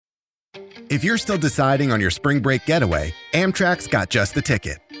If you're still deciding on your spring break getaway, Amtrak's got just the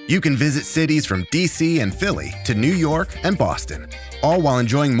ticket. You can visit cities from D.C. and Philly to New York and Boston, all while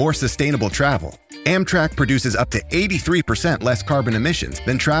enjoying more sustainable travel. Amtrak produces up to 83% less carbon emissions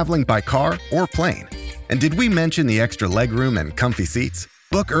than traveling by car or plane. And did we mention the extra legroom and comfy seats?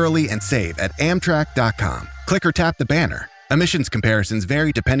 Book early and save at Amtrak.com. Click or tap the banner. Emissions comparisons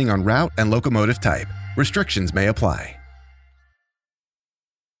vary depending on route and locomotive type. Restrictions may apply.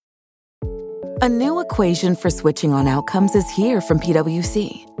 A new equation for switching on outcomes is here from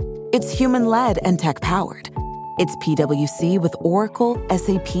PwC. It's human-led and tech-powered. It's PwC with Oracle,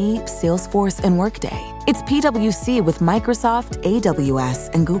 SAP, Salesforce, and Workday. It's PwC with Microsoft,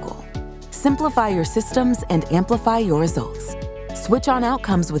 AWS, and Google. Simplify your systems and amplify your results. Switch on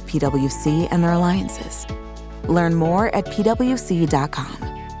outcomes with PwC and their alliances. Learn more at pwc.com.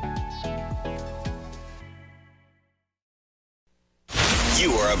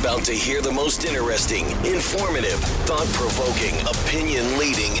 You are about to hear the most interesting, informative, thought-provoking,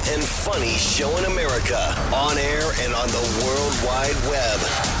 opinion-leading, and funny show in America. On air and on the World Wide Web.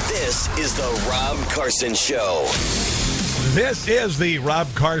 This is the Rob Carson Show. This is the Rob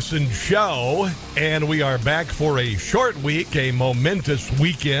Carson Show, and we are back for a short week, a momentous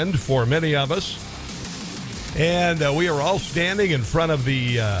weekend for many of us. And we are all standing in front of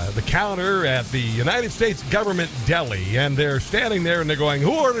the counter at the United States Government Deli, and they're standing there and they're going,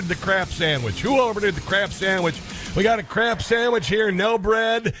 "Who ordered the crap sandwich? Who ordered the crap sandwich? We got a crap sandwich here, no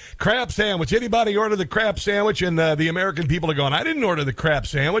bread, crap sandwich. Anybody order the crap sandwich?" And the American people are going, "I didn't order the crap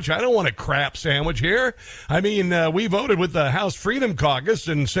sandwich. I don't want a crap sandwich here." I mean, we voted with the House Freedom Caucus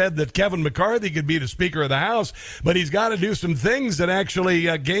and said that Kevin McCarthy could be the Speaker of the House, but he's got to do some things that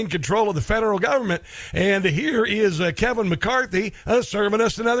actually gain control of the federal government. And here is Kevin McCarthy serving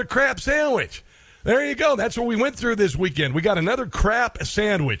us another crap sandwich. There you go. That's what we went through this weekend. We got another crap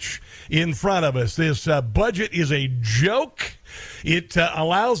sandwich in front of us. This budget is a joke. It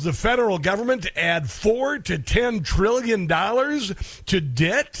allows the federal government to add $4 to $10 trillion to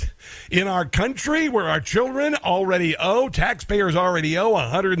debt in our country, where our children already owe, taxpayers already owe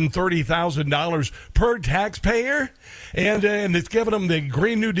 $130,000 per taxpayer. And it's giving them the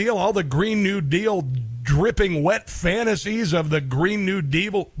Green New Deal, all the Green New Deal dripping wet fantasies of the Green New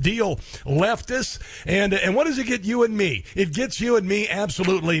Deal leftists. And what does it get you and me? It gets you and me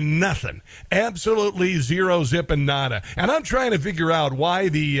absolutely nothing. Absolutely zero, zip, and nada. And I'm trying to figure out why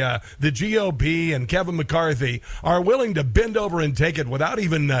the GOP and Kevin McCarthy are willing to bend over and take it without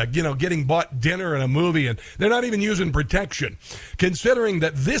even getting bought dinner and a movie, and they're not even using protection, considering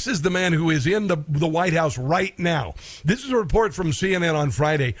that this is the man who is in the White House right now. This is a report from CNN on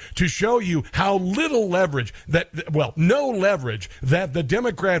Friday to show you how little leverage no leverage that the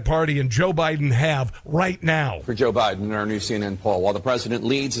Democrat Party and Joe Biden have right now. For Joe Biden in our new CNN poll, while the president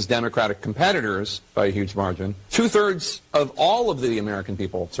leads his Democratic competitors by a huge margin, 2/3 of all of the American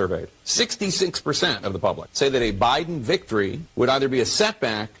people surveyed, 66% of the public, say that a Biden victory would either be a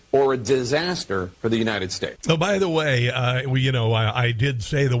setback or a disaster for the United States. Oh, by the way, I did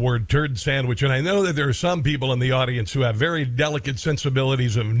say the word turd sandwich, and I know that there are some people in the audience who have very delicate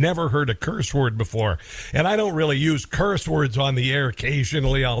sensibilities and have never heard a curse word before. And I don't really use curse words on the air.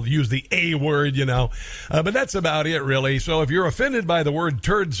 Occasionally I'll use the A word, but that's about it, really. So if you're offended by the word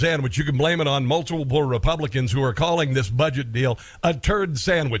turd sandwich, you can blame it on multiple Republicans who are calling this budget deal a turd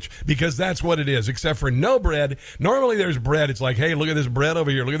sandwich, because that's what it is, except for no bread. Normally there's bread. It's like, hey, look at this bread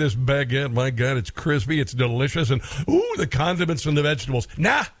over here. Look at this baguette. My God, it's crispy. It's delicious. And, ooh, the condiments and the vegetables.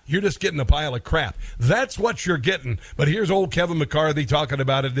 Nah, you're just getting a pile of crap. That's what you're getting. But here's old Kevin McCarthy talking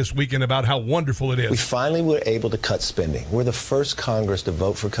about it this weekend, about how wonderful it is. We finally were able to cut spending. We're the first Congress to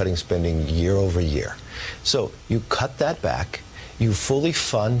vote for cutting spending year over year. So you cut that back. You fully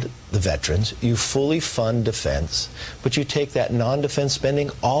fund the veterans, you fully fund defense, but you take that non-defense spending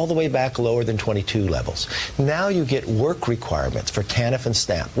all the way back lower than 22 levels. Now you get work requirements for TANF and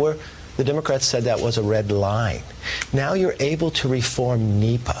SNAP, where the Democrats said that was a red line. Now you're able to reform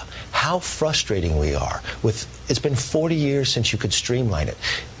NEPA. How frustrating we are. It's been 40 years since you could streamline it.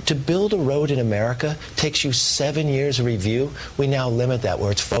 To build a road in America takes you 7 years of review. We now limit that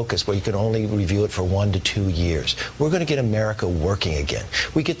where it's focused, where you can only review it for 1 to 2 years. We're going to get America working again.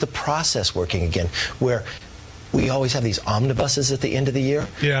 We get the process working again, where we always have these omnibuses at the end of the year.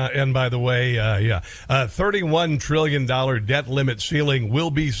 Yeah, and by the way, $31 trillion debt limit ceiling will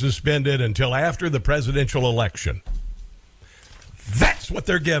be suspended until after the presidential election. That's what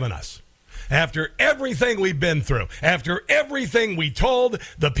they're giving us. After everything we've been through, after everything we told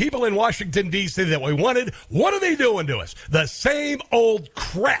the people in Washington, D.C. that we wanted, what are they doing to us? The same old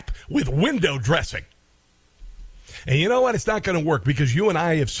crap with window dressing. And you know what? It's not going to work because you and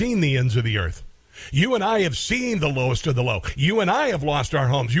I have seen the ends of the earth. You and I have seen the lowest of the low. You and I have lost our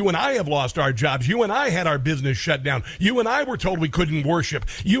homes. You and I have lost our jobs. You and I had our business shut down. You and I were told we couldn't worship.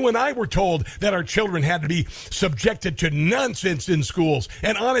 You and I were told that our children had to be subjected to nonsense in schools.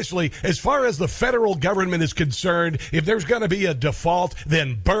 And honestly, as far as the federal government is concerned, if there's going to be a default,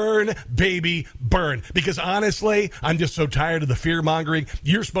 then burn, baby, burn. Because honestly, I'm just so tired of the fear-mongering.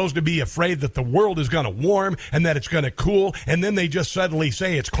 You're supposed to be afraid that the world is going to warm and that it's going to cool. And then they just suddenly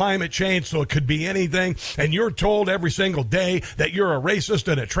say it's climate change, so it could be anything, and you're told every single day that you're a racist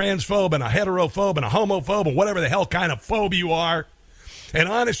and a transphobe and a heterophobe and a homophobe and whatever the hell kind of phobe you are. And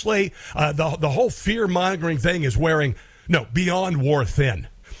honestly, the whole fear-mongering thing is beyond war thin.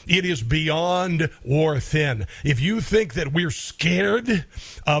 It is beyond war thin. If you think that we're scared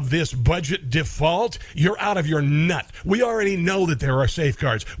of this budget default, you're out of your nut. We already know that there are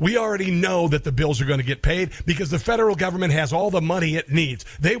safeguards. We already know that the bills are going to get paid because the federal government has all the money it needs.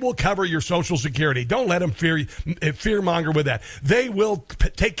 They will cover your Social Security. Don't let them fear-monger with that. They will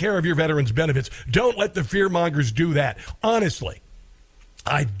take care of your veterans' benefits. Don't let the fear-mongers do that. Honestly,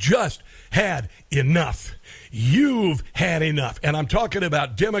 I just had enough. You've had enough. And I'm talking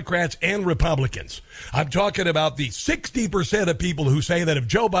about Democrats and Republicans. I'm talking about the 60% of people who say that if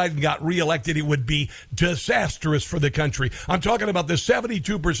Joe Biden got reelected, it would be disastrous for the country. I'm talking about the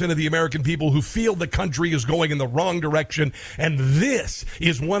 72% of the American people who feel the country is going in the wrong direction. And this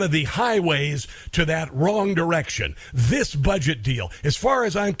is one of the highways to that wrong direction. This budget deal, as far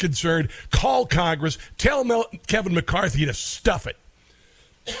as I'm concerned, call Congress, tell Kevin McCarthy to stuff it.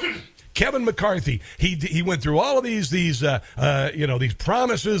 Kevin McCarthy, he went through all of these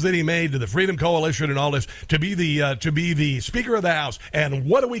promises that he made to the Freedom Coalition and all this to be the Speaker of the House. And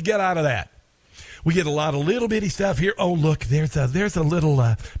what do we get out of that? We get a lot of little bitty stuff here. Oh, look, there's a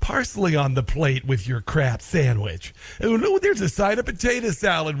little parsley on the plate with your crap sandwich. Oh, no, there's a side of potato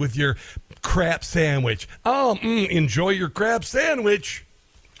salad with your crap sandwich. Oh, enjoy your crap sandwich.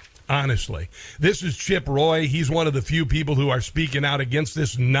 Honestly, this is Chip Roy. He's one of the few people who are speaking out against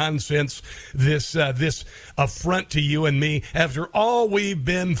this nonsense, this affront to you and me. After all we've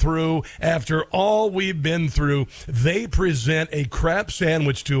been through, they present a crap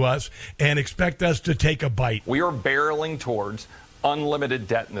sandwich to us and expect us to take a bite. We are barreling towards unlimited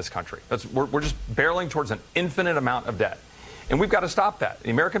debt in this country. We're just barreling towards an infinite amount of debt. And we've got to stop that. The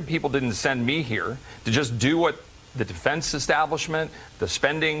American people didn't send me here to just do what the defense establishment, the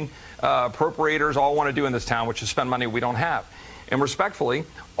spending appropriators all want to do in this town, which is spend money we don't have. And respectfully,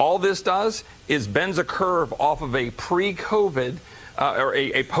 all this does is bends a curve off of a pre-COVID or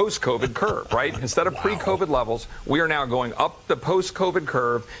a post-COVID curve, right? Instead of pre-COVID levels, we are now going up the post-COVID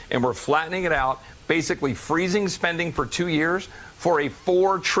curve, and we're flattening it out, basically freezing spending for 2 years for a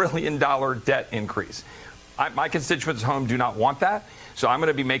 $4 trillion debt increase. My constituents at home do not want that. So I'm going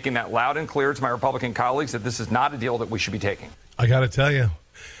to be making that loud and clear to my Republican colleagues that this is not a deal that we should be taking. I got to tell you,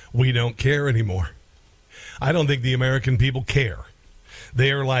 we don't care anymore. I don't think the American people care.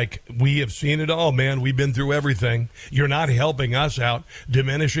 They are like, we have seen it all, man. We've been through everything. You're not helping us out.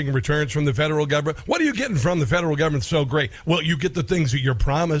 Diminishing returns from the federal government. What are you getting from the federal government so great? Well, you get the things that you're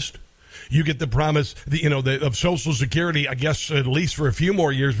promised. You get the promise, of Social Security, I guess, at least for a few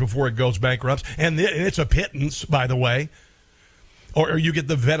more years before it goes bankrupt. And it's a pittance, by the way. Or you get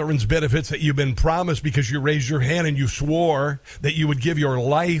the veterans benefits that you've been promised because you raised your hand and you swore that you would give your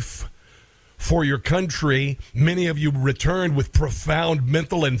life for your country. Many of you returned with profound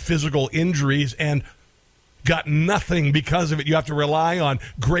mental and physical injuries and got nothing because of it. You have to rely on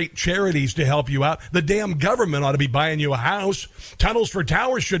great charities to help you out. The damn government ought to be buying you a house. Tunnels for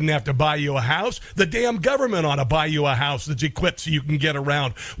Towers shouldn't have to buy you a house. The damn government ought to buy you a house that's equipped so you can get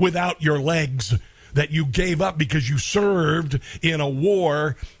around without your legs that you gave up because you served in a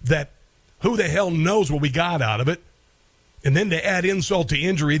war that who the hell knows what we got out of it. And then to add insult to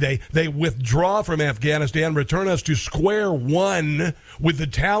injury, they withdraw from Afghanistan, return us to square one with the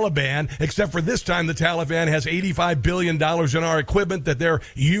Taliban, except for this time the Taliban has $85 billion in our equipment that they're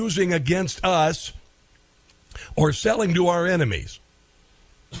using against us or selling to our enemies.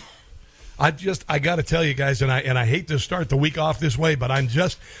 I got to tell you guys, and I hate to start the week off this way, but I'm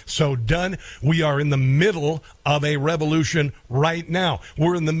just so done. We are in the middle of a revolution right now.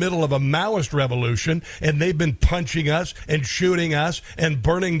 We're in the middle of a Maoist revolution, and they've been punching us and shooting us and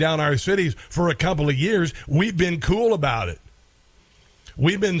burning down our cities for a couple of years. We've been cool about it.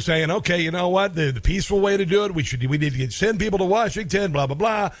 We've been saying, okay, you know what? The peaceful way to do it, we need to send people to Washington, blah, blah,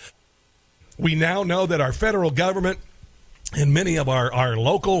 blah. We now know that our federal government And many of our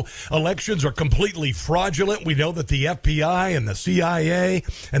local elections are completely fraudulent. We know that the FBI and the CIA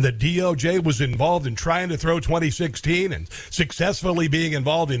and the DOJ was involved in trying to throw 2016 and successfully being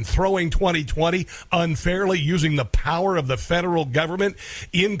involved in throwing 2020 unfairly, using the power of the federal government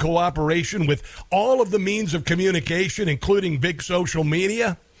in cooperation with all of the means of communication, including big social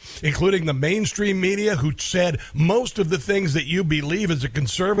media, including the mainstream media, who said most of the things that you believe as a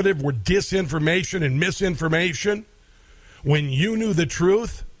conservative were disinformation and misinformation, when you knew the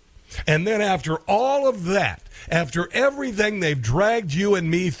truth. And then after all of that, after everything they've dragged you and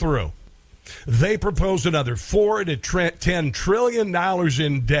me through, they propose another $4 to $10 trillion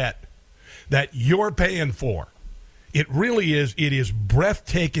in debt that you're paying for. It really is. It is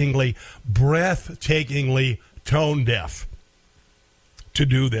breathtakingly tone deaf to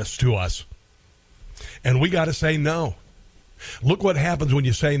do this to us. And we got to say no. Look what happens when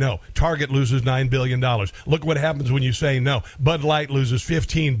you say no. Target loses $9 billion. Look what happens when you say no. Bud Light loses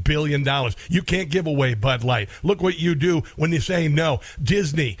 $15 billion. You can't give away Bud Light. Look what you do when you say no.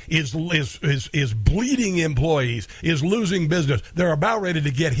 Disney is bleeding employees, is losing business. They're about ready to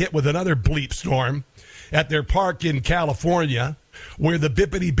get hit with another bleep storm at their park in California, where the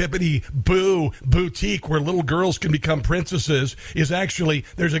Bippity Boo boutique where little girls can become princesses is actually,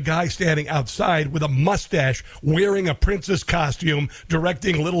 there's a guy standing outside with a mustache wearing a princess costume,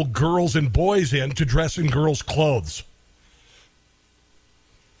 directing little girls and boys in to dress in girls' clothes.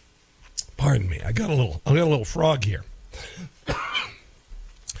 Pardon me, I got a little frog here.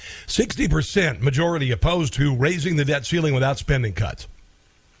 60% majority opposed to raising the debt ceiling without spending cuts.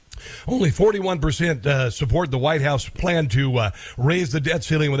 Only 41% support the White House plan to raise the debt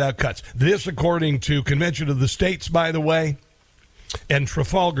ceiling without cuts. This, according to Convention of the States, by the way, and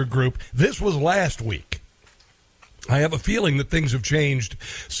Trafalgar Group. This was last week. I have a feeling that things have changed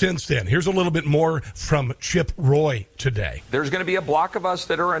since then. Here's a little bit more from Chip Roy today. There's going to be a block of us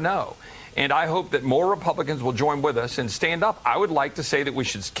that are a no. And I hope that more Republicans will join with us and stand up. I would like to say that we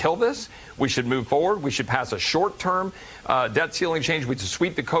should kill this. We should move forward. We should pass a short-term debt ceiling change. We should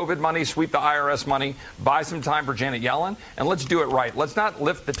sweep the COVID money, sweep the IRS money, buy some time for Janet Yellen, and let's do it right. Let's not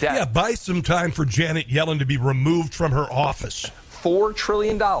lift the debt. Yeah, buy some time for Janet Yellen to be removed from her office. $4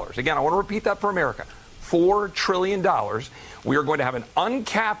 trillion. Again, I want to repeat that for America. $4 trillion. We are going to have an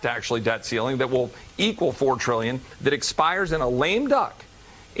uncapped, actually, debt ceiling that will equal $4 trillion that expires in a lame duck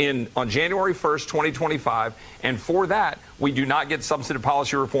on January 1st, 2025, and for that, we do not get substantive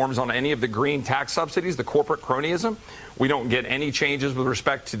policy reforms on any of the green tax subsidies, the corporate cronyism. We don't get any changes with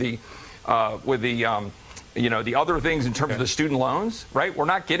respect to the other things in terms of the student loans, right? We're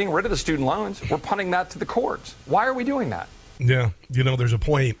not getting rid of the student loans. We're punting that to the courts. Why are we doing that? Yeah, there's a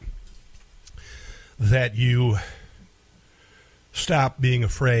point that you stop being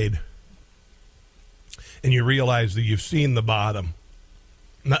afraid and you realize that you've seen the bottom.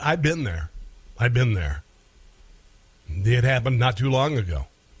 I've been there. It happened not too long ago.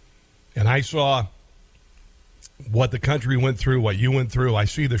 And I saw what the country went through, what you went through. I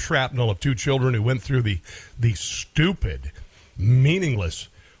see the shrapnel of two children who went through the stupid, meaningless,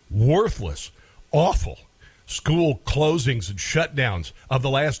 worthless, awful school closings and shutdowns of the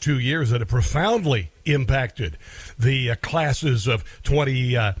last 2 years that have profoundly impacted the classes of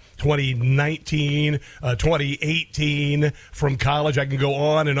 2019, 2018 from college. I can go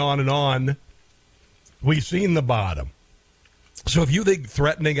on and on and on. We've seen the bottom. So if you think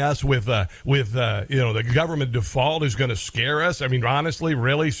threatening us with the government default is going to scare us, I mean, honestly,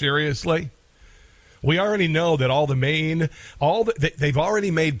 really, seriously, we already know that they've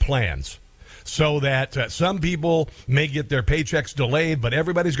already made plans so that some people may get their paychecks delayed, but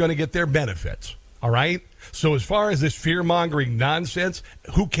everybody's going to get their benefits. All right? So as far as this fear-mongering nonsense,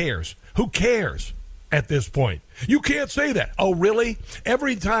 who cares? Who cares at this point? You can't say that. Oh, really?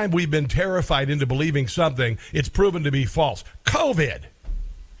 Every time we've been terrified into believing something, it's proven to be false. COVID.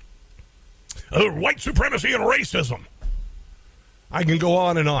 White supremacy and racism. I can go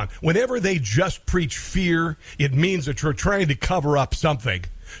on and on. Whenever they just preach fear, it means that you're trying to cover up something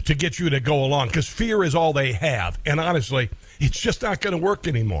to get you to go along, because fear is all they have. And honestly, it's just not going to work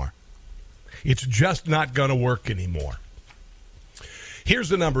anymore. It's just not going to work anymore. Here's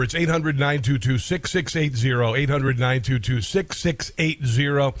the number. It's 800-922-6680,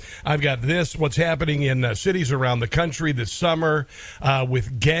 800-922-6680. I've got what's happening in cities around the country this summer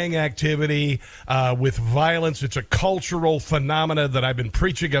with gang activity, with violence. It's a cultural phenomena that I've been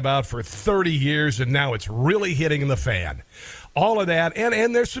preaching about for 30 years, and now it's really hitting the fan. All of that,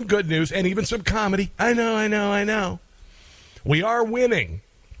 and there's some good news, and even some comedy. I know. We are winning,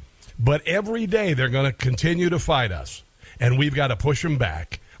 but every day they're going to continue to fight us, and we've got to push them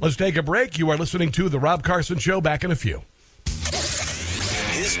back. Let's take a break. You are listening to The Rob Carson Show. Back in a few.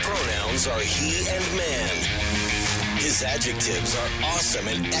 nouns are he and man. His adjectives are awesome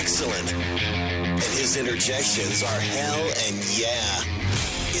and excellent. And his interjections are hell and yeah.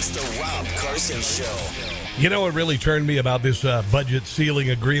 It's the Rob Carson Show. You know what really turned me about this budget ceiling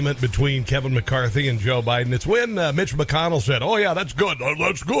agreement between Kevin McCarthy and Joe Biden? It's when Mitch McConnell said, oh, yeah, that's good.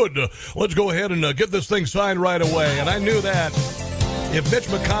 That's good. Let's go ahead and get this thing signed right away. And I knew that. If Mitch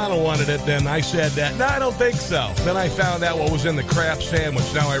McConnell wanted it, then I said that. No, I don't think so. Then I found out what was in the crap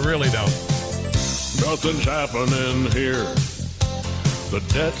sandwich. Now I really don't. Nothing's happening here. The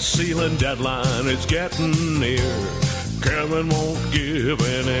debt ceiling deadline is getting near. Kevin won't give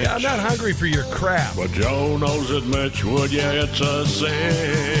an inch. Yeah, I'm not hungry for your crap. But Joe knows it, Mitch would. Yeah, it's a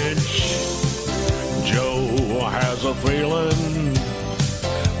cinch. Joe has a feeling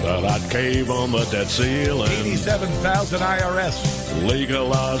that I'd cave on the debt ceiling. 87,000 IRS.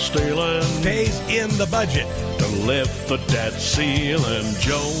 Legalized stealing. Stays in the budget. To lift the debt ceiling.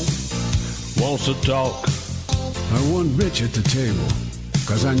 Joe wants to talk. I want Mitch at the table,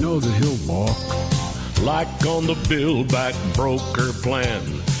 because I know that he'll balk. Like on the Build Back Broker plan,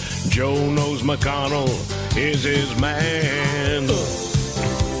 Joe knows McConnell is his man.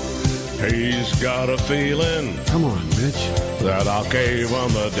 He's got a feeling, come on, Mitch, that I'll cave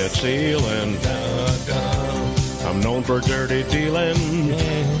on the debt ceiling. I'm known for dirty dealing,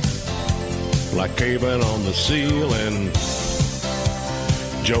 like caving on the ceiling.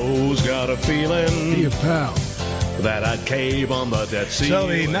 Joe's got a feeling, be a pal, that I'd cave on the debt ceiling. So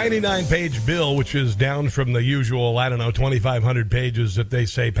the 99-page bill, which is down from the usual, 2,500 pages that they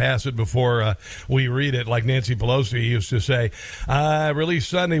say pass it before we read it, like Nancy Pelosi used to say, released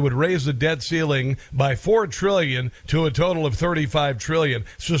Sunday, would raise the debt ceiling by $4 trillion to a total of $35 trillion.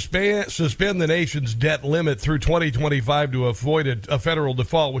 Suspend the nation's debt limit through 2025 to avoid a federal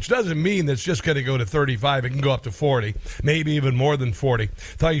default, which doesn't mean that's just going to go to 35. It can go up to 40, maybe even more than 40.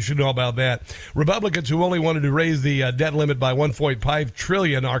 Thought you should know about that. Republicans who only wanted to raise the debt limit by $1.5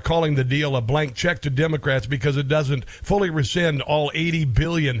 trillion are calling the deal a blank check to Democrats because it doesn't fully rescind all $80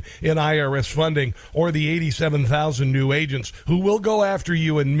 billion in IRS funding or the 87,000 new agents who will go after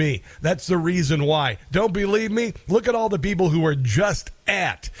you and me. That's the reason why. Don't believe me? Look at all the people who are just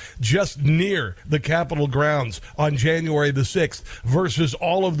near the Capitol grounds on January the 6th versus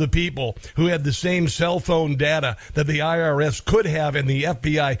all of the people who had the same cell phone data that the IRS could have and the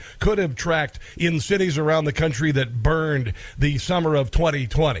FBI could have tracked in cities around the country that burned the summer of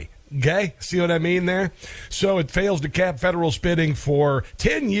 2020. Okay? See what I mean there? So it fails to cap federal spending for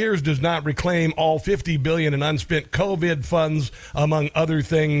 10 years, does not reclaim all $50 billion in unspent COVID funds, among other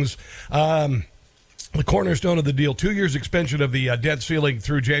things. The cornerstone of the deal, 2 years extension of the debt ceiling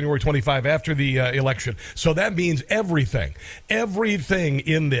through January 25 after the election. So that means everything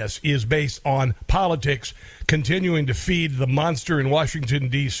in this is based on politics continuing to feed the monster in Washington,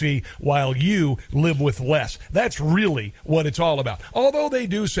 D.C., while you live with less. That's really what it's all about. Although they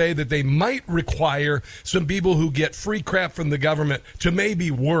do say that they might require some people who get free crap from the government to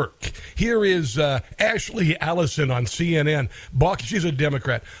maybe work. Here is Ashley Allison on CNN. She's a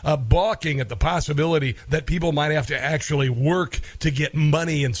Democrat, balking at the possibility that people might have to actually work to get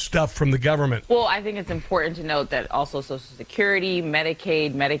money and stuff from the government. Well, I think it's important to note that also Social Security,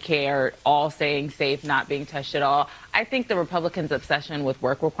 Medicaid, Medicare, all staying safe, not being touched at all. I think the Republicans' obsession with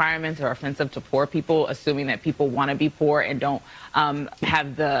work requirements are offensive to poor people, assuming that people want to be poor and don't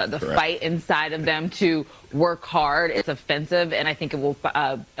have the fight inside of them to work hard. It's offensive, and I think it will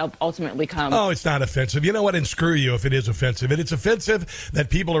ultimately come. Oh, it's not offensive. You know what? And screw you if it is offensive. If it's offensive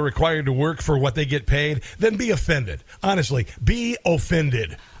that people are required to work for what they get paid, then be offended. Honestly, be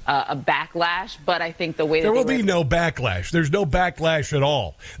offended. A backlash, but I think the way that there will be no backlash. There's no backlash at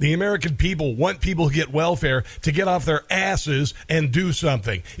all. The American people want people who get welfare to get off their asses and do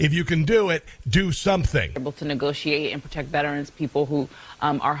something. If you can do it, do something. Able to negotiate and protect veterans, people who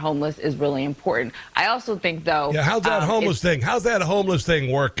are homeless, is really important. I also think, though, how's that homeless thing? How's that homeless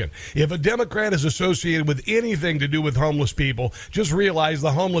thing working? If a Democrat is associated with anything to do with homeless people, just realize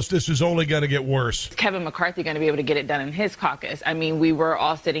the homelessness is only going to get worse. Kevin McCarthy going to be able to get it done in his caucus? I mean, we were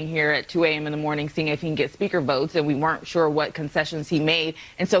all sitting here at 2 a.m. in the morning seeing if he can get speaker votes, and we weren't sure what concessions he made.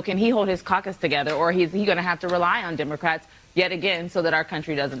 And so can he hold his caucus together, or is he going to have to rely on Democrats yet again so that our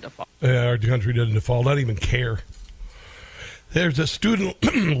country doesn't default? Our country doesn't default. I don't even care. There's a student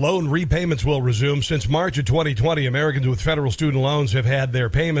loan repayments will resume. Since March of 2020, Americans with federal student loans have had their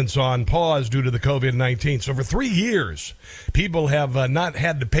payments on pause due to the COVID-19. So for 3 years, people have not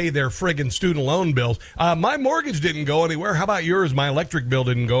had to pay their friggin' student loan bills. My mortgage didn't go anywhere. How about yours? My electric bill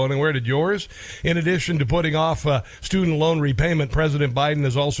didn't go anywhere. Did yours? In addition to putting off student loan repayment, President Biden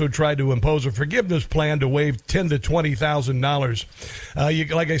has also tried to impose a forgiveness plan to waive $10,000 to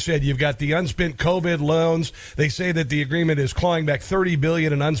 $20,000. Like I said, you've got the unspent COVID loans. They say that the agreement is clawing back $30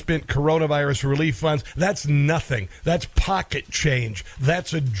 billion in unspent coronavirus relief funds. That's nothing. That's pocket change.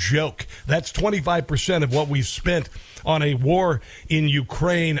 That's a joke. That's 25% of what we've spent on a war in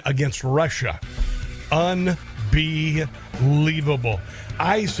Ukraine against Russia. Unbelievable.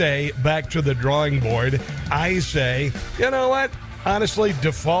 I say back to the drawing board. I say, you know what? Honestly,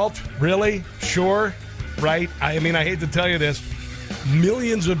 default? Really? Sure? Right? I mean, I hate to tell you this.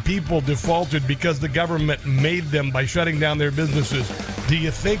 Millions of people defaulted because the government made them by shutting down their businesses. Do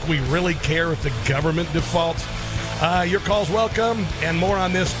you think we really care if the government defaults? Your call's welcome, and more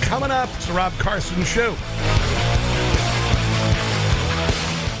on this coming up. It's the Rob Carson Show.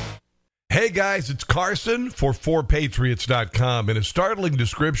 Hey guys, it's Carson for 4patriots.com. In a startling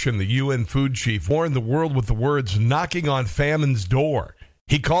description, the UN food chief warned the world with the words, knocking on famine's door.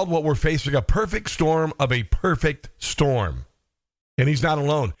 He called what we're facing a perfect storm of a perfect storm. And he's not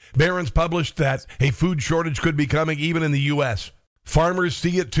alone. Barron's published that a food shortage could be coming even in the U.S. Farmers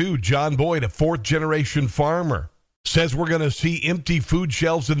see it too. John Boyd, a fourth-generation farmer, says we're going to see empty food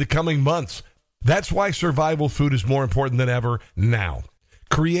shelves in the coming months. That's why survival food is more important than ever now.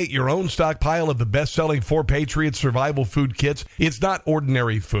 Create your own stockpile of the best-selling 4Patriots survival food kits. It's not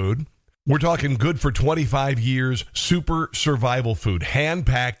ordinary food. We're talking good for 25 years, super survival food,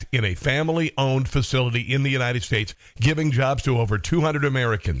 hand-packed in a family-owned facility in the United States, giving jobs to over 200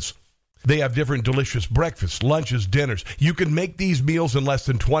 Americans. They have different delicious breakfasts, lunches, dinners. You can make these meals in less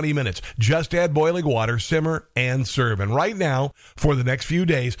than 20 minutes. Just add boiling water, simmer, and serve. And right now, for the next few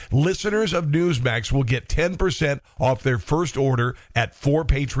days, listeners of Newsmax will get 10% off their first order at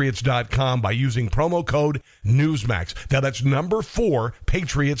 4patriots.com by using promo code Newsmax. Now, that's number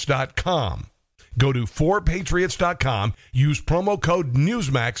 4patriots.com. Go to 4patriots.com, use promo code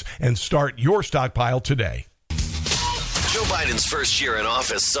Newsmax, and start your stockpile today. Joe Biden's first year in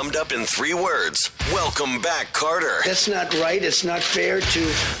office summed up in 3 words. Welcome back, Carter. That's not right. It's not fair to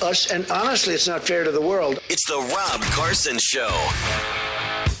us. And honestly, it's not fair to the world. It's the Rob Carson Show.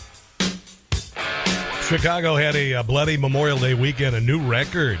 Chicago had a bloody Memorial Day weekend, a new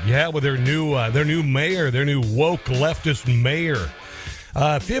record. Yeah, with their new mayor, their new woke leftist mayor.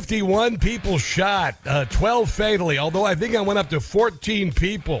 51 people shot, 12 fatally, although I think I went up to 14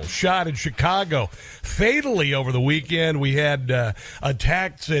 people shot in Chicago fatally over the weekend. We had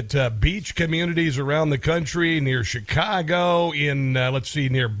attacks at beach communities around the country, near Chicago, in,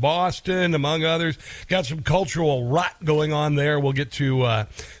 near Boston, among others. Got some cultural rot going on there. We'll get to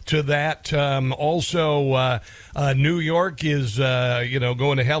that. Also, New York is,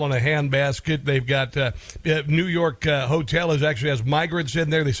 going to hell in a handbasket. They've got New York hotel has migrants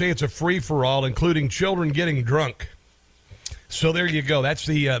in there. They say it's a free-for-all, including children getting drunk. So there you go. That's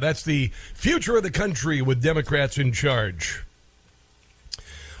the future of the country with Democrats in charge.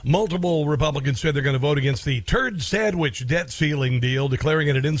 Multiple Republicans said they're going to vote against the turd sandwich debt ceiling deal, declaring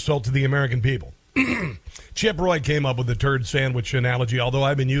it an insult to the American people. Chip Roy came up with the turd sandwich analogy, although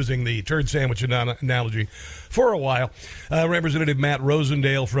I've been using the turd sandwich analogy for a while. Representative Matt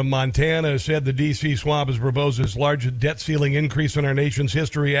Rosendale from Montana said the D.C. swamp has proposed its largest debt ceiling increase in our nation's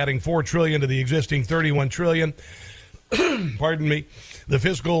history, adding $4 trillion to the existing $31 trillion. Pardon me. The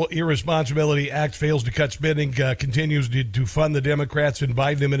Fiscal Irresponsibility Act fails to cut spending, continues to fund the Democrats and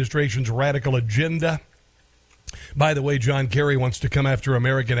Biden administration's radical agenda. By the way, John Kerry wants to come after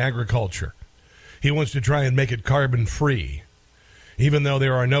American agriculture. He wants to try and make it carbon-free, even though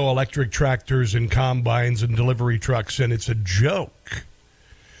there are no electric tractors and combines and delivery trucks, and it's a joke.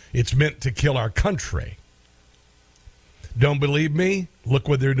 It's meant to kill our country. Don't believe me? Look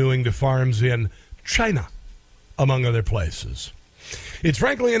what they're doing to farms in China, among other places. It's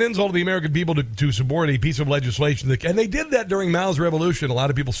frankly an insult to the American people to support a piece of legislation, and they did that during Mao's revolution. A lot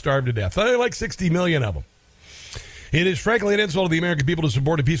of people starved to death. Like 60 million of them. It is frankly an insult to the American people to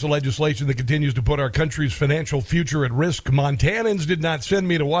support a piece of legislation that continues to put our country's financial future at risk. Montanans did not send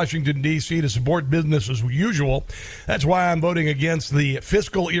me to Washington, D.C. to support business as usual. That's why I'm voting against the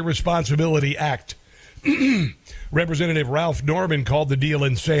Fiscal Irresponsibility Act. Representative Ralph Norman called the deal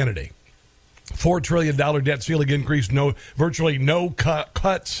insanity. $4 trillion debt ceiling increase, virtually no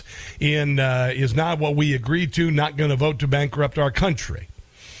cuts in is not what we agreed to, not going to vote to bankrupt our country.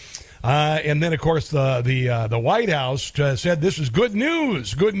 And then, of course, the White House said this is good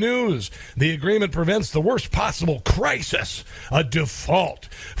news. Good news. The agreement prevents the worst possible crisis, a default,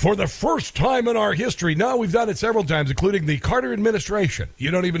 for the first time in our history. No, we've done it several times, including the Carter administration.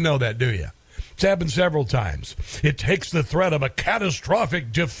 You don't even know that, do you? It's happened several times. It takes the threat of a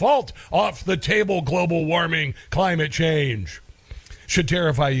catastrophic default off the table. Global warming, climate change should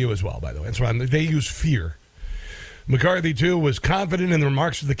terrify you as well, by the way. That's why they use fear. McCarthy, too, was confident in the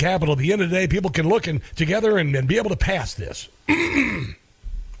remarks to the Capitol. At the end of the day, people can look together and be able to pass this.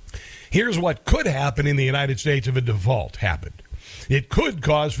 Here's what could happen in the United States if a default happened. It could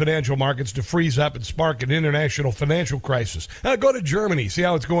cause financial markets to freeze up and spark an international financial crisis. Go to Germany, see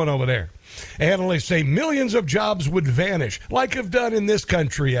how it's going over there. Analysts say millions of jobs would vanish, like have done in this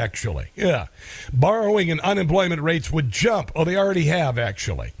country, actually. Yeah. Borrowing and unemployment rates would jump. Oh, they already have,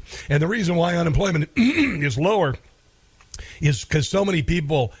 actually. And the reason why unemployment is lower is because so many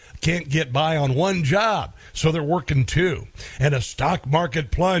people can't get by on one job, so they're working two. And a stock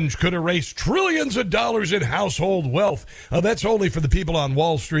market plunge could erase trillions of dollars in household wealth. That's only for the people on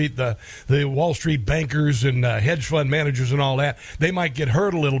Wall Street, the Wall Street bankers and hedge fund managers and all that. They might get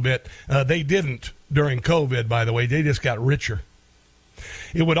hurt a little bit. They didn't during COVID, by the way. They just got richer.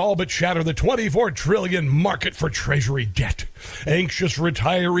 It would all but shatter the $24 trillion market for Treasury debt. Anxious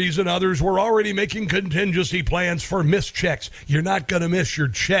retirees and others were already making contingency plans for missed checks. You're not going to miss your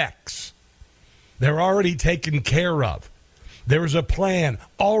checks. They're already taken care of. There's a plan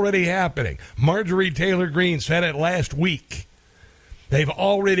already happening. Marjorie Taylor Greene said it last week. They've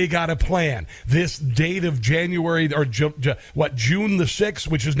already got a plan. This date of January, or June the 6th,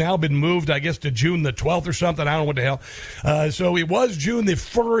 which has now been moved, I guess, to June the 12th or something. I don't know what the hell. So it was June the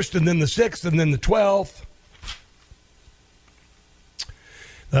 1st, and then the 6th, and then the 12th.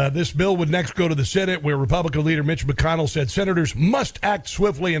 This bill would next go to the Senate, where Republican leader Mitch McConnell said senators must act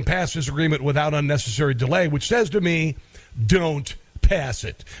swiftly and pass this agreement without unnecessary delay, which says to me, don't pass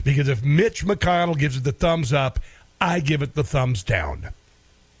it. Because if Mitch McConnell gives it the thumbs up, I give it the thumbs down.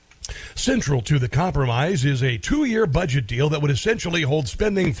 Central to the compromise is a 2-year budget deal that would essentially hold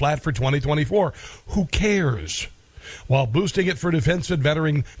spending flat for 2024. Who cares? While boosting it for defense and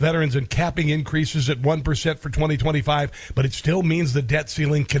veterans and capping increases at 1% for 2025, but it still means the debt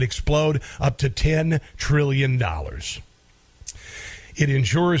ceiling can explode up to $10 trillion. It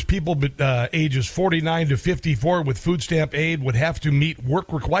ensures people ages 49 to 54 with food stamp aid would have to meet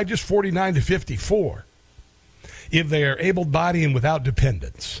work requirements, just 49 to 54. If they are able-bodied and without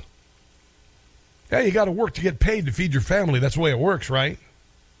dependents. Yeah, you got to work to get paid to feed your family. That's the way it works, right?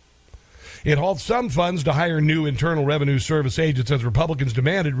 It halts some funds to hire new Internal Revenue Service agents as Republicans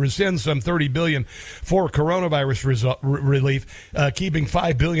demanded, rescind some $30 billion for coronavirus relief, keeping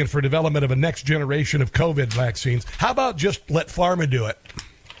 $5 billion for development of a next generation of COVID vaccines. How about just let pharma do it?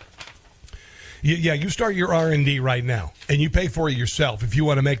 Yeah, you start your R&D right now, and you pay for it yourself if you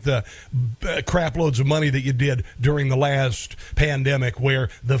want to make the crap loads of money that you did during the last pandemic where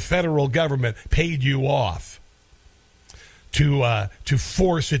the federal government paid you off to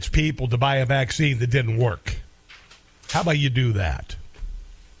force its people to buy a vaccine that didn't work. How about you do that?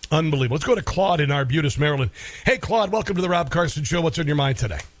 Unbelievable. Let's go to Claude in Arbutus, Maryland. Hey, Claude, welcome to the Rob Carson Show. What's on your mind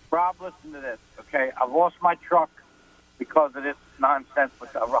today? Rob, listen to this, okay? I've lost my truck because of this nonsense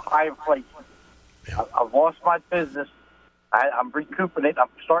with the high inflation. Yeah. I've lost my business. I'm recouping it. I'm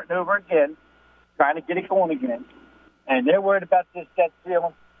starting over again, trying to get it going again. And they're worried about this debt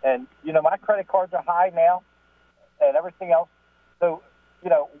ceiling. And, my credit cards are high now and everything else. So,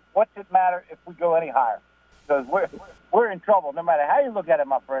 what's it matter if we go any higher? Because we're in trouble no matter how you look at it,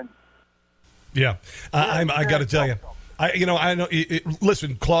 my friend. Yeah. I got to tell you. I know.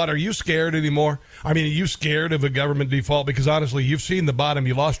 Listen, Claude, are you scared anymore? I mean, are you scared of a government default? Because honestly, you've seen the bottom.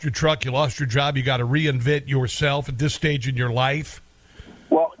 You lost your truck. You lost your job. You got to reinvent yourself at this stage in your life.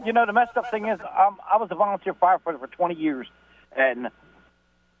 Well, the messed up thing is I was a volunteer firefighter for 20 years, and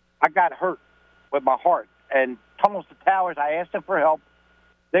I got hurt with my heart. And Tunnels to Towers, I asked them for help.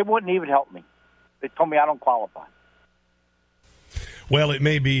 They wouldn't even help me. They told me I don't qualify. Well, it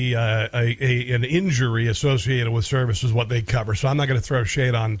may be an injury associated with service is what they cover, so I'm not going to throw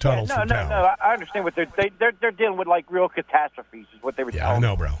shade on Tunnels to Towers. No, I understand what they're dealing with, like real catastrophes is what they were telling me.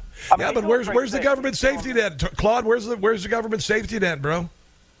 Yeah, I know, bro. But where's the government safety net, Claude? Where's the government safety net, bro?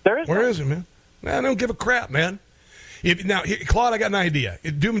 Where is it, man? I don't give a crap, man. Claude, I got an idea.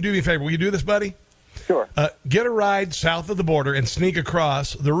 Do me a favor. Will you do this, buddy? Sure. Get a ride south of the border and sneak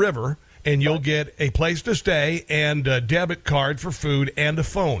across the river, and you'll get a place to stay and a debit card for food and a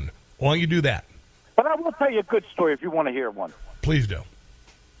phone. Why don't you do that? But I will tell you a good story if you want to hear one. Please do.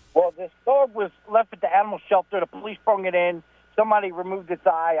 Well, this dog was left at the animal shelter. The police brought it in. somebody removed his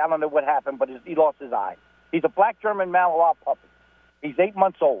eye. I don't know what happened, but he lost his eye. He's a black German Malinois puppy. He's 8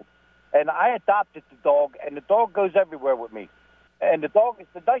 months old. And I adopted the dog, and the dog goes everywhere with me. And the dog is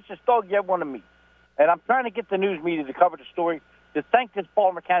the nicest dog you ever want to meet. And I'm trying to get the news media to cover the story to thank this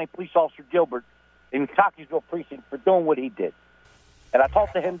Baltimore County police officer, Gilbert, in Cockeysville Precinct for doing what he did. And I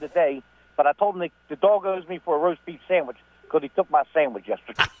talked to him today, but I told him the dog owes me for a roast beef sandwich because he took my sandwich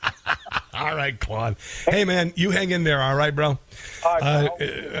yesterday. All right, Claude. Hey, man, you hang in there, all right, bro? All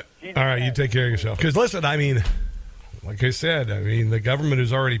right, all right, you take care of yourself. Because, listen, I mean, like I said, the government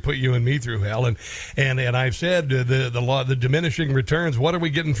has already put you and me through hell. And I've said the diminishing returns, what are we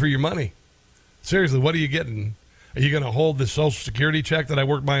getting for your money? Seriously, what are you getting? Are you going to hold the Social Security check that I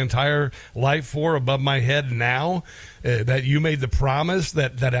worked my entire life for above my head now? That you made the promise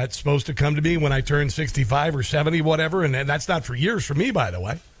that that's supposed to come to me when I turn 65 or 70, whatever? And that's not for years for me, by the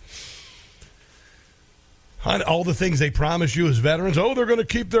way. All the things they promise you as veterans. Oh, they're going to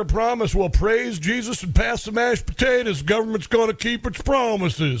keep their promise. Well, praise Jesus and pass the mashed potatoes. The government's going to keep its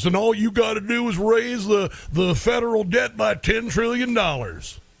promises. And all you got to do is raise the federal debt by $10 trillion.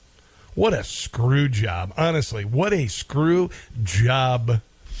 What a screw job. Honestly, what a screw job.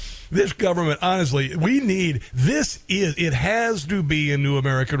 This government, honestly, it has to be a new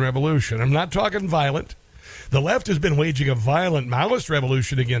American revolution. I'm not talking violent. The left has been waging a violent Maoist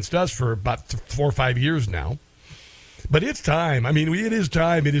revolution against us for about 4 or 5 years now. But it's time. I mean, it is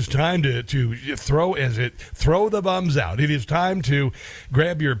time. It is time to throw the bums out. It is time to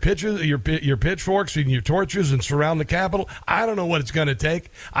grab your pitchforks and your torches and surround the Capitol. I don't know what it's going to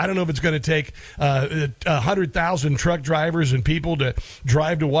take. I don't know if it's going to take 100,000 truck drivers and people to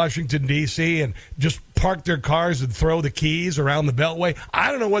drive to Washington, D.C. and just park their cars and throw the keys around the Beltway.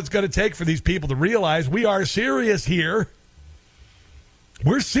 I don't know what it's going to take for these people to realize we are serious here.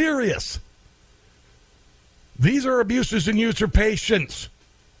 We're serious. These are abuses and usurpations.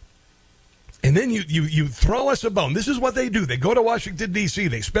 And then you throw us a bone. This is what they do. They go to Washington, D.C.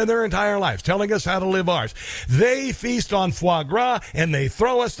 They spend their entire lives telling us how to live ours. They feast on foie gras, and they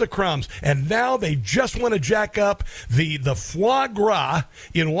throw us the crumbs. And now they just want to jack up the foie gras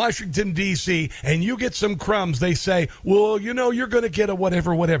in Washington, D.C., and you get some crumbs. They say, well, you're going to get a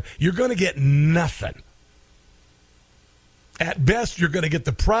whatever. You're going to get nothing. At best, you're going to get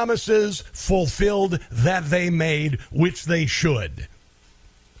the promises fulfilled that they made, which they should.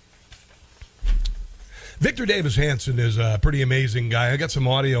 Victor Davis Hanson is a pretty amazing guy. I got some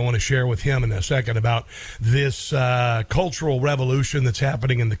audio I want to share with him in a second about this cultural revolution that's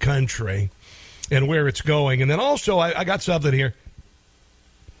happening in the country and where it's going. And then also, I got something here.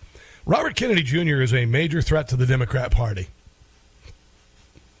 Robert Kennedy Jr. is a major threat to the Democrat Party.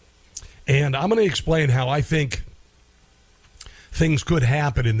 And I'm going to explain how I think things could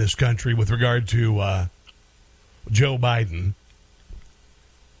happen in this country with regard to Joe Biden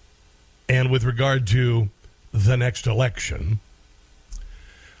and with regard to the next election.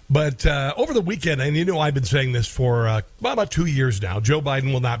 But over the weekend, and I've been saying this for about 2 years now, Joe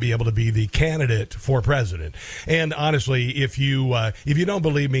Biden will not be able to be the candidate for president. And honestly, if you don't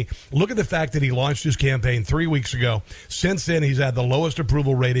believe me, look at the fact that he launched his campaign 3 weeks ago. Since then, he's had the lowest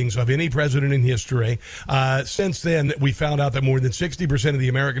approval ratings of any president in history. Since then, we found out that more than 60% of the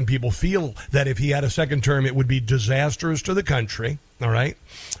American people feel that if he had a second term, it would be disastrous to the country. All right?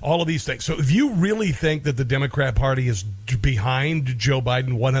 All of these things. So if you really think that the Democrat Party is behind Joe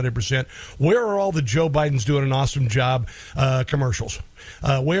Biden 100%, where are all the Joe Biden's doing an awesome job commercials?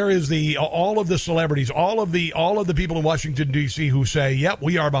 Where is all of the celebrities, all of the people in Washington, D.C. who say, yep,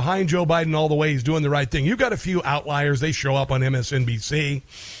 we are behind Joe Biden all the way. He's doing the right thing. You've got a few outliers. They show up on MSNBC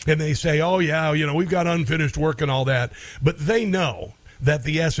and they say, oh, yeah, we've got unfinished work and all that. But they know that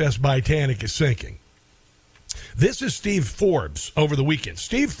the SS Titanic is sinking. This is Steve Forbes over the weekend.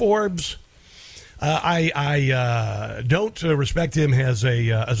 Steve Forbes, I don't respect him as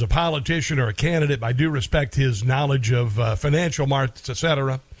a politician or a candidate, but I do respect his knowledge of financial markets,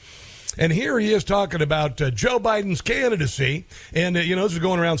 etc. And here he is talking about Joe Biden's candidacy. And, this is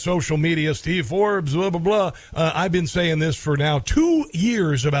going around social media. Steve Forbes, blah, blah, blah. I've been saying this for now 2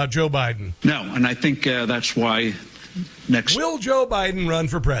 years about Joe Biden. No, and I think that's why... Will Joe Biden run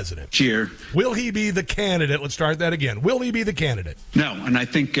for president? Year. Will he be the candidate? Let's start that again. Will he be the candidate? No, and I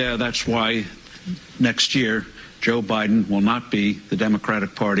think that's why next year Joe Biden will not be the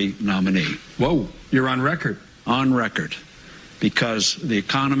Democratic Party nominee. Whoa, you're on record. On record. Because the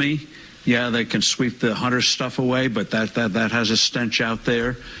economy Yeah, they can sweep the Hunter stuff away, but that has a stench out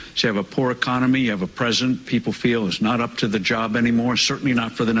there. So you have a poor economy. You have a president people feel is not up to the job anymore, certainly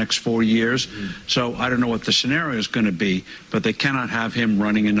not for the next 4 years. So I don't know what the scenario is going to be, but they cannot have him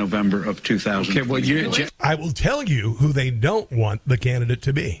running in November of 2020. Okay, well, I will tell you who they don't want the candidate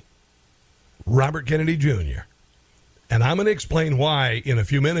to be. Robert Kennedy Jr. And I'm going to explain why in a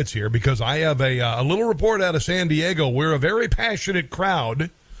few minutes here, because I have a little report out of San Diego. We're a very passionate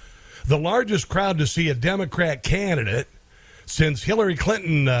crowd. The largest crowd to see a Democrat candidate since Hillary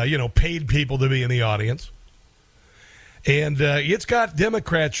Clinton, paid people to be in the audience. And it's got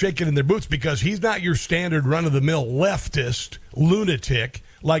Democrats shaking in their boots because he's not your standard run-of-the-mill leftist lunatic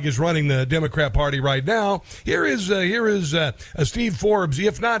like is running the Democrat Party right now. Here is Steve Forbes.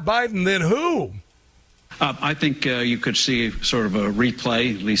 If not Biden, then who? I think you could see sort of a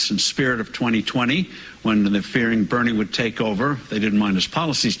replay, at least in spirit of 2020, when they're fearing Bernie would take over. They didn't mind his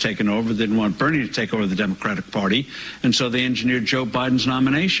policies taking over. They didn't want Bernie to take over the Democratic Party. And so they engineered Joe Biden's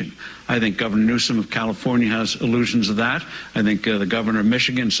nomination. I think Governor Newsom of California has illusions of that. I think the governor of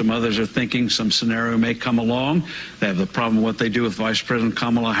Michigan, some others are thinking some scenario may come along. They have the problem of what they do with Vice President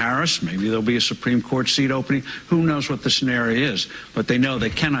Kamala Harris. Maybe there'll be a Supreme Court seat opening. Who knows what the scenario is? But they know they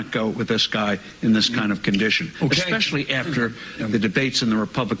cannot go with this guy in this kind of condition, especially after the debates in the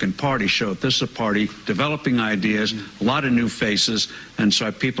Republican Party show that this is a party developing ideas, a lot of new faces, and so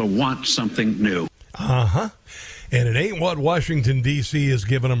people want something new. And it ain't what Washington, D.C. is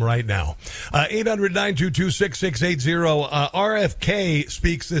giving them right now. 800-922-6680. RFK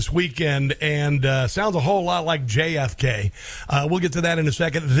speaks this weekend and sounds a whole lot like JFK. We'll get to that in a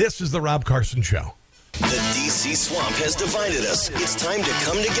second. This is the Rob Carson Show. The D.C. swamp has divided us. It's time to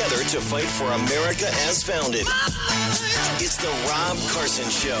come together to fight for America as founded. It's the Rob Carson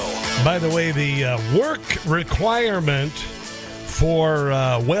Show. By the way, the work requirement for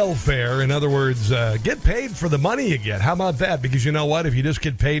welfare, in other words, get paid for the money you get. How about that? Because you know what? If you just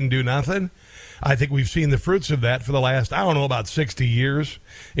get paid and do nothing, I think we've seen the fruits of that for the last, about 60 years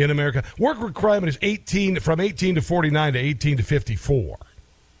in America. Work requirement is from 18 to 49 to 18 to 54.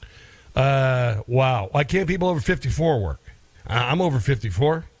 Wow. Why can't people over 54 work? I'm over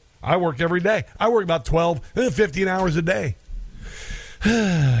 54. I work every day. I work about 12, 15 hours a day.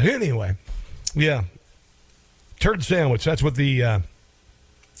 Anyway, yeah. Turd sandwich. That's what the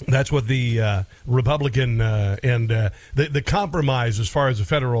Republican and the compromise as far as the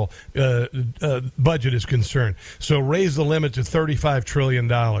federal budget is concerned. So raise the limit to $35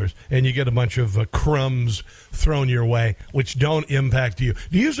 trillion, and you get a bunch of crumbs thrown your way, which don't impact you.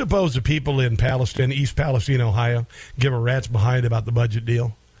 Do you suppose the people in Palestine, East Palestine, Ohio, give a rat's behind about the budget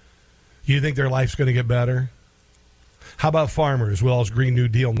deal? You think their life's going to get better? How about farmers with all this Green New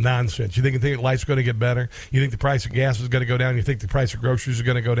Deal nonsense? You think life's going to get better? You think the price of gas is going to go down? You think the price of groceries is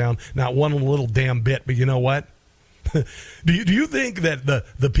going to go down? Not one little damn bit, but you know what? Do you think that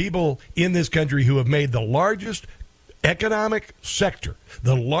the people in this country who have made the largest economic sector,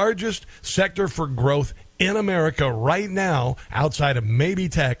 the largest sector for growth in America right now, outside of maybe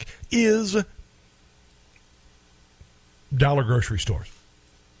tech, is dollar grocery stores?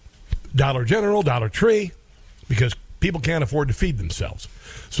 Dollar General, Dollar Tree, because people can't afford to feed themselves.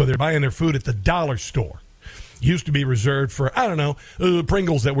 So they're buying their food at the dollar store. Used to be reserved for,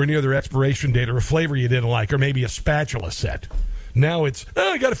 Pringles that were near their expiration date or a flavor you didn't like or maybe a spatula set. Now it's,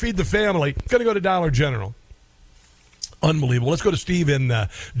 I got to feed the family. Got to go to Dollar General. Unbelievable. Let's go to Steve in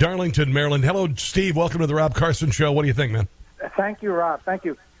Darlington, Maryland. Hello, Steve. Welcome to the Rob Carson Show. What do you think, man? Thank you, Rob. Thank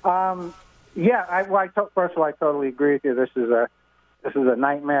you. First of all, I totally agree with you. This is a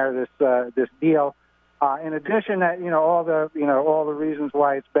nightmare. This deal. In addition, that all the reasons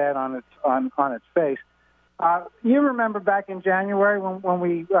why it's bad on its face. You remember back in January when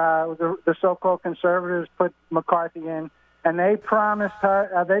we the so-called conservatives put McCarthy in, and they promised us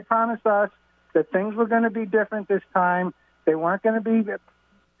that things were going to be different this time. They weren't going to be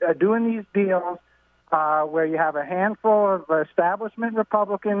doing these deals where you have a handful of establishment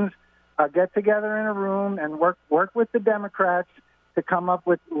Republicans get together in a room and work with the Democrats to come up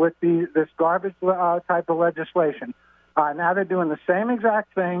with this garbage type of legislation. Now they're doing the same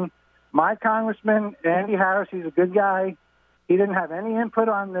exact thing. My congressman, Andy Harris, he's a good guy. He didn't have any input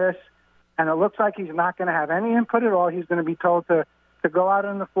on this, and it looks like he's not going to have any input at all. He's going to be told to go out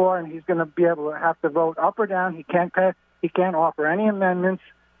on the floor, and he's going to be able to have to vote up or down. He can't offer any amendments.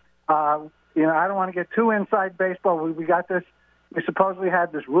 I don't want to get too inside baseball. We got this. We supposedly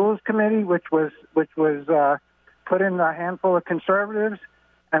had this rules committee, which was put in a handful of conservatives,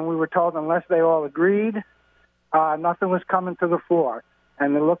 and we were told unless they all agreed, nothing was coming to the floor.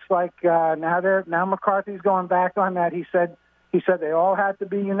 And it looks like now McCarthy's going back on that. He said He said they all had to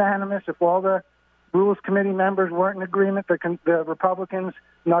be unanimous. If all the Rules Committee members weren't in agreement, the Republicans,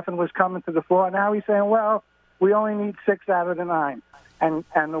 nothing was coming to the floor. Now he's saying, well, we only need 6 out of the 9. And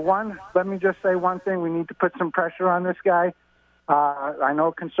the one, let me just say one thing, we need to put some pressure on this guy. I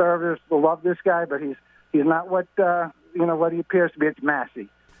know conservatives will love this guy, but he's not what what he appears to be. It's Massey.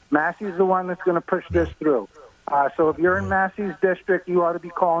 Massey's the one that's going to push this through. So if you're in Massey's district, you ought to be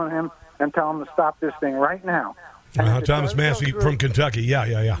calling him and tell him to stop this thing right now. Thomas Massey from Kentucky. Yeah.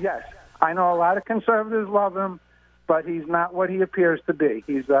 Yes. I know a lot of conservatives love him, but he's not what he appears to be.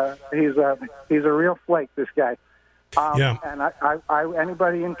 He's a real flake, this guy. And I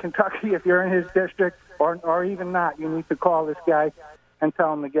anybody in Kentucky, if you're in his district or even not, you need to call this guy and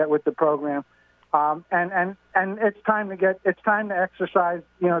tell him to get with the program. And it's time to exercise.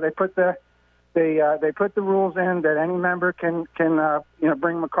 They put the rules in that any member can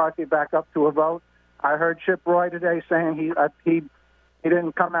bring McCarthy back up to a vote. I heard Chip Roy today saying he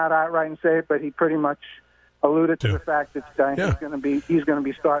didn't come out outright and say it, but he pretty much alluded to the fact that he's going to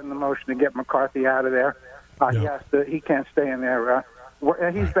be starting the motion to get McCarthy out of there. He can't stay in there.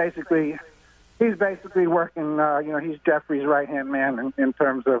 He's basically working. He's Jeffrey's right-hand man in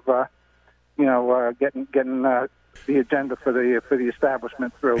terms of getting the agenda for the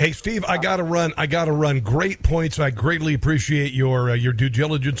establishment through. Hey, Steve, I got to run. Great points. I greatly appreciate your due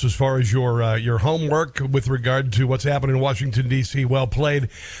diligence as far as your homework with regard to what's happening in Washington, D.C. Well played.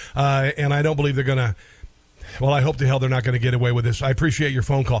 And I don't believe they're going to. Well, I hope to hell they're not going to get away with this. I appreciate your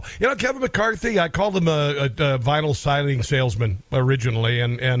phone call. Kevin McCarthy, I called him a vinyl siding salesman originally,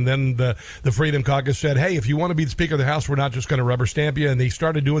 and then the Freedom Caucus said, hey, if you want to be the Speaker of the House, we're not just going to rubber stamp you. And he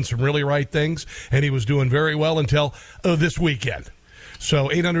started doing some really right things, and he was doing very well until this weekend. So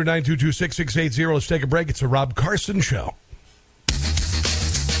 800-922-6680. Let's take a break. It's the Rob Carson Show.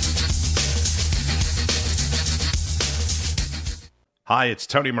 Hi, it's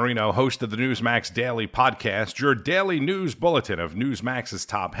Tony Marino, host of the Newsmax Daily Podcast, your daily news bulletin of Newsmax's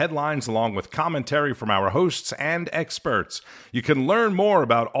top headlines, along with commentary from our hosts and experts. You can learn more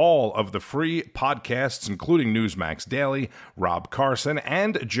about all of the free podcasts, including Newsmax Daily, Rob Carson,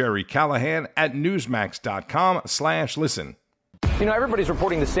 and Jerry Callahan at newsmax.com/listen. Everybody's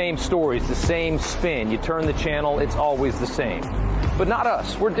reporting the same stories, the same spin. You turn the channel, it's always the same. But not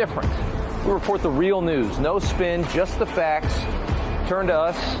us. We're different. We report the real news. No spin, just the facts. Turn to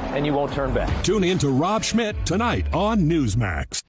us, and you won't turn back. Tune in to Rob Schmidt tonight on Newsmax.